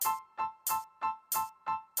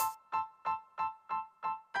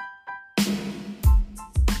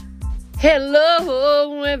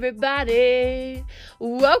Hello, everybody.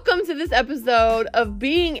 Welcome to this episode of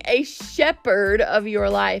being a shepherd of your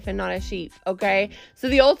life and not a sheep, okay? So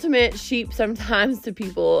the ultimate sheep sometimes to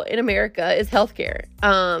people in America is healthcare.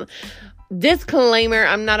 Disclaimer,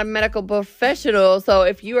 I'm not a medical professional, so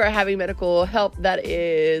if you are having medical help that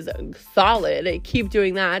is solid, keep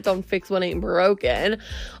doing that. Don't fix what ain't broken.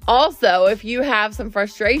 Also, if you have some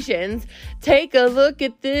frustrations, take a look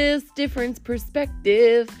at this different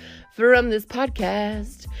perspective from this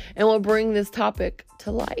podcast, and we'll bring this topic to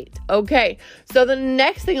light. Okay, so the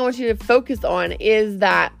next thing I want you to focus on is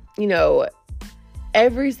that,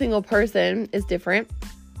 every single person is different.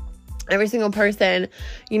 Every single person,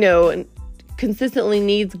 consistently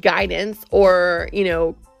needs guidance or,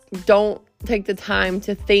 don't take the time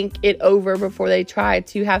to think it over before they try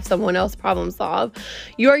to have someone else problem solve.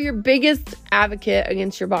 You are your biggest advocate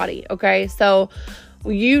against your body, okay? So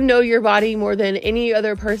you know your body more than any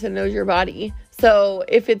other person knows your body. So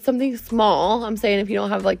if it's something small, I'm saying if you don't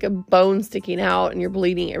have like a bone sticking out and you're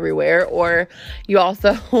bleeding everywhere, or you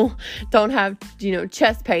also don't have,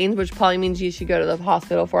 chest pains, which probably means you should go to the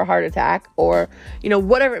hospital for a heart attack, or,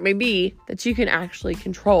 whatever it may be, that you can actually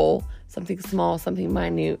control something small, something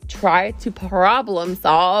minute. Try to problem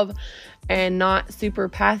solve and not super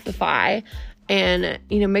pacify. And,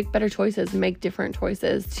 make better choices, make different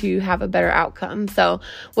choices to have a better outcome. So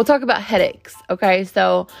we'll talk about headaches. Okay.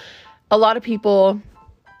 So a lot of people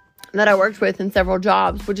that I worked with in several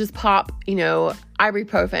jobs would just pop,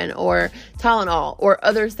 ibuprofen or Tylenol, or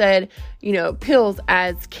others said, pills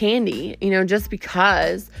as candy, just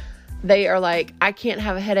because they are like, I can't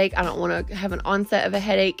have a headache. I don't want to have an onset of a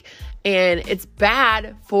headache. And it's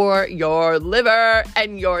bad for your liver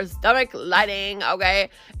and your stomach lining, okay?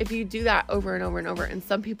 If you do that over and over and over, and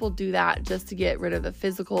some people do that just to get rid of the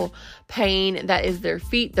physical pain that is their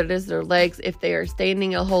feet, that is their legs, if they are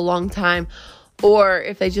standing a whole long time, or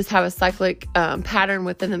if they just have a cyclic pattern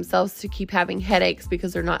within themselves to keep having headaches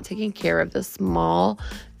because they're not taking care of the small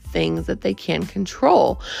things that they can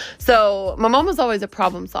control. So my mom was always a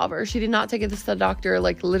problem solver. She did not take us to the doctor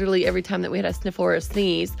like literally every time that we had a sniffle or a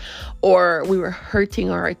sneeze, or we were hurting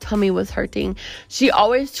or our tummy was hurting. She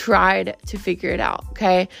always tried to figure it out.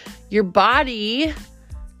 Okay. Your body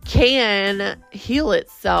can heal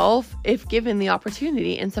itself if given the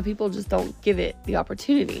opportunity. And some people just don't give it the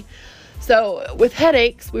opportunity. So with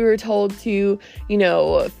headaches, we were told to,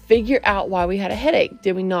 figure out why we had a headache.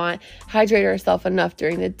 Did we not hydrate ourselves enough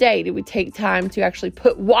during the day? Did we take time to actually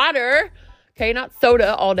put water, okay, not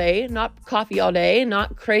soda all day, not coffee all day,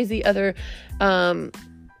 not crazy other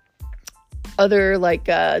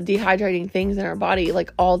dehydrating things in our body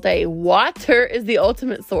like all day. Water is the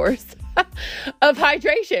ultimate source of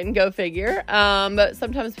hydration, go figure. But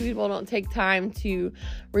sometimes people don't take time to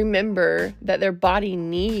remember that their body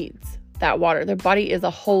needs that water. Their body is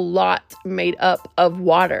a whole lot made up of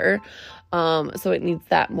water. So it needs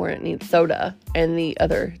that more. It needs soda and the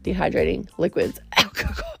other dehydrating liquids.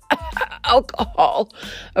 Alcohol.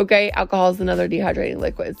 Okay. Alcohol is another dehydrating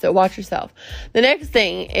liquid. So watch yourself. The next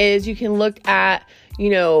thing is you can look at,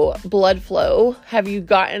 blood flow. Have you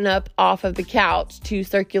gotten up off of the couch to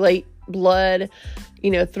circulate blood,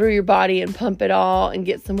 through your body and pump it all and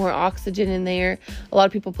get some more oxygen in there? A lot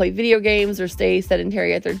of people play video games or stay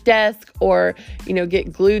sedentary at their desk or,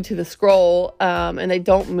 get glued to the scroll, and they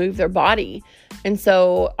don't move their body. And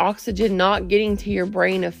so oxygen not getting to your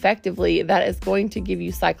brain effectively, that is going to give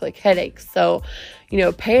you cyclic headaches. So,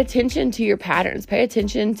 pay attention to your patterns, pay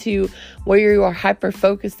attention to where you are hyper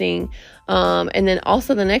focusing. And then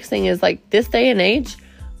also the next thing is like this day and age,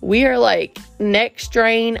 we are like neck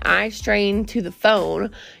strain, eye strain to the phone.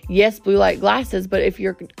 Yes, blue light glasses, but if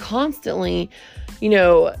you're constantly,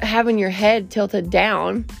 having your head tilted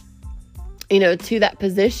down, to that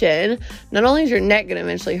position, not only is your neck going to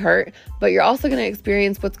eventually hurt, but you're also going to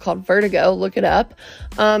experience what's called vertigo. Look it up.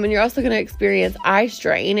 And you're also going to experience eye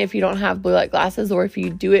strain if you don't have blue light glasses, or if you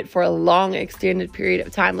do it for a long extended period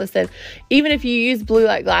of time. Listen, even if you use blue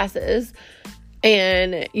light glasses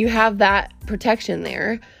and you have that protection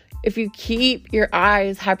there, if you keep your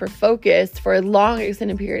eyes hyper-focused for a long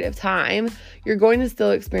extended period of time, you're going to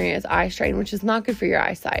still experience eye strain, which is not good for your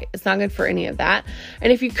eyesight. It's not good for any of that.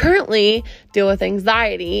 And if you currently deal with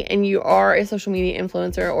anxiety and you are a social media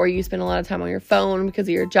influencer, or you spend a lot of time on your phone because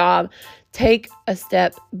of your job, take a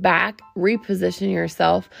step back, reposition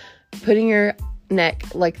yourself. Putting your neck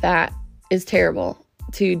like that is terrible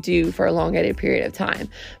to do for a elongated period of time.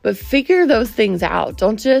 But figure those things out.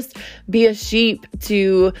 Don't just be a sheep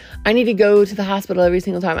to, I need to go to the hospital every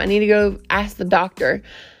single time. I need to go ask the doctor.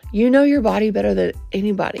 You know your body better than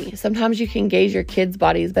anybody. Sometimes you can gauge your kids'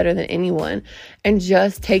 bodies better than anyone, and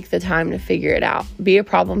just take the time to figure it out. Be a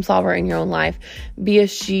problem solver in your own life. Be a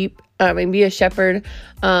shepherd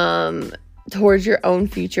towards your own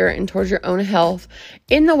future and towards your own health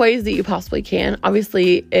in the ways that you possibly can.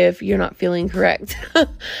 Obviously, if you're not feeling correct and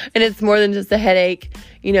it's more than just a headache,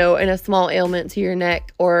 and a small ailment to your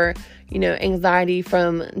neck, or, anxiety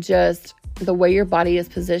from just the way your body is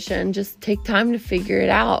positioned, just take time to figure it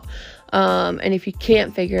out. And if you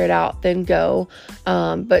can't figure it out, then go.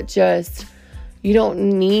 But you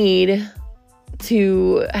don't need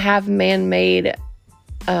to have man-made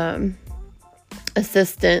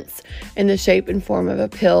assistance in the shape and form of a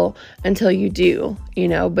pill until you do,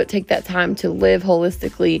 but take that time to live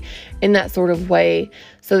holistically in that sort of way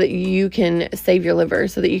so that you can save your liver,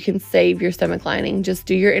 so that you can save your stomach lining. Just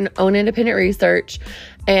do your own independent research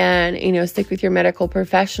and, stick with your medical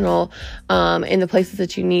professional in the places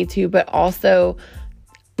that you need to, but also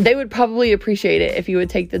they would probably appreciate it if you would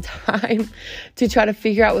take the time to try to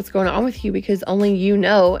figure out what's going on with you, because only you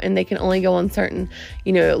know, and they can only go on certain,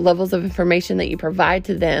 levels of information that you provide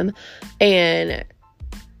to them, and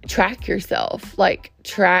track yourself,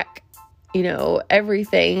 track,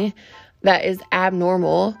 everything that is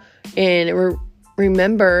abnormal, and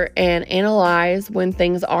remember and analyze when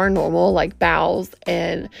things are normal, like bowels,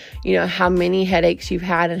 and how many headaches you've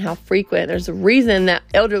had and how frequent. There's a reason that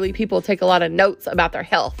elderly people take a lot of notes about their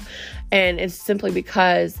health, and it's simply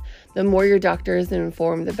because the more your doctor is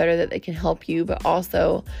informed, the better that they can help you. But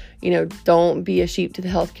also, don't be a sheep to the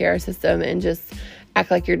healthcare system and just act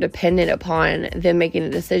like you're dependent upon them making a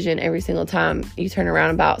decision every single time you turn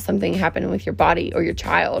around about something happening with your body or your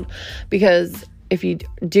child. Because if you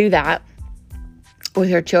do that with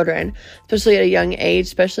your children, especially at a young age,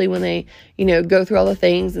 especially when they, go through all the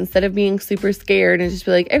things, instead of being super scared and just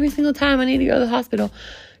be like, every single time I need to go to the hospital,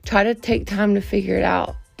 try to take time to figure it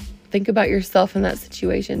out. Think about yourself in that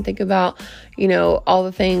situation. Think about, all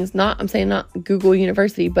the things, I'm saying not Google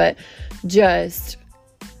University, but just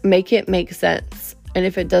make it make sense. And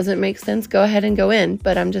if it doesn't make sense, go ahead and go in.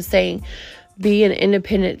 But I'm just saying, be an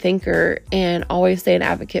independent thinker and always stay an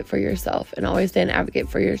advocate for yourself and always stay an advocate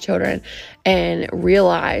for your children, and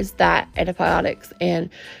realize that antibiotics and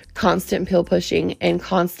constant pill pushing and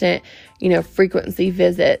constant, frequency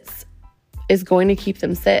visits is going to keep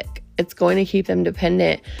them sick. It's going to keep them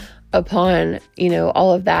dependent upon,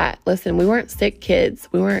 all of that. Listen, we weren't sick kids.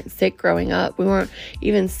 We weren't sick growing up. We weren't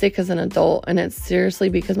even sick as an adult. And it's seriously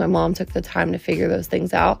because my mom took the time to figure those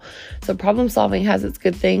things out. So problem solving has its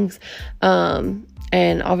good things.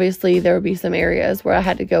 And obviously there would be some areas where I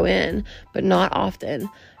had to go in, but not often.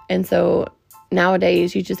 And so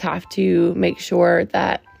nowadays you just have to make sure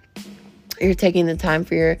that you're taking the time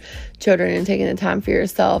for your children and taking the time for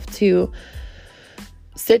yourself to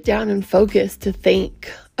sit down and focus, to think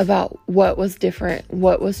about what was different,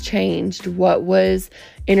 what was changed, what was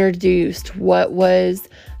introduced, what was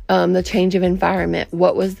the change of environment,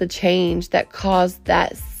 what was the change that caused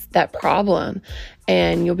that problem,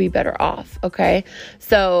 and you'll be better off. Okay.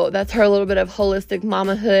 So that's her little bit of holistic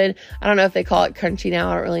mamahood. I don't know if they call it crunchy now.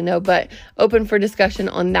 I don't really know, but open for discussion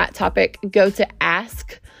on that topic. Go to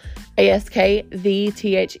Ask the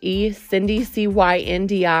THE Cindy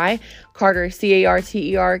CYNDI Carter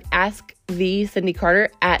CARTER, Ask the Cindy Carter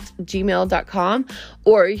at gmail.com,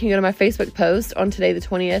 or you can go to my Facebook post on today the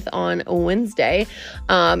 20th on Wednesday,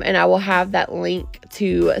 and I will have that link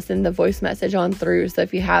to send the voice message on through. So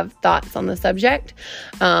if you have thoughts on the subject,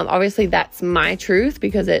 obviously that's my truth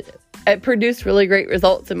because it produced really great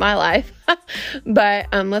results in my life. But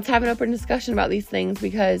let's have an open discussion about these things,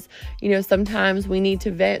 because, sometimes we need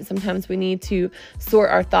to vent. Sometimes we need to sort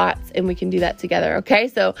our thoughts, and we can do that together. Okay.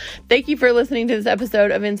 So thank you for listening to this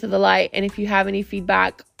episode of Into the Light. And if you have any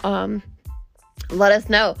feedback, let us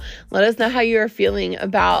know. Let us know how you are feeling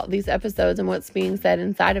about these episodes and what's being said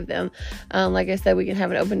inside of them. Like I said, we can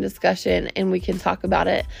have an open discussion and we can talk about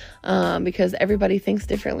it, because everybody thinks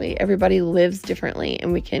differently. Everybody lives differently,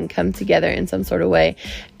 and we can come together in some sort of way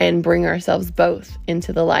and bring ourselves both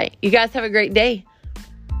into the light. You guys have a great day.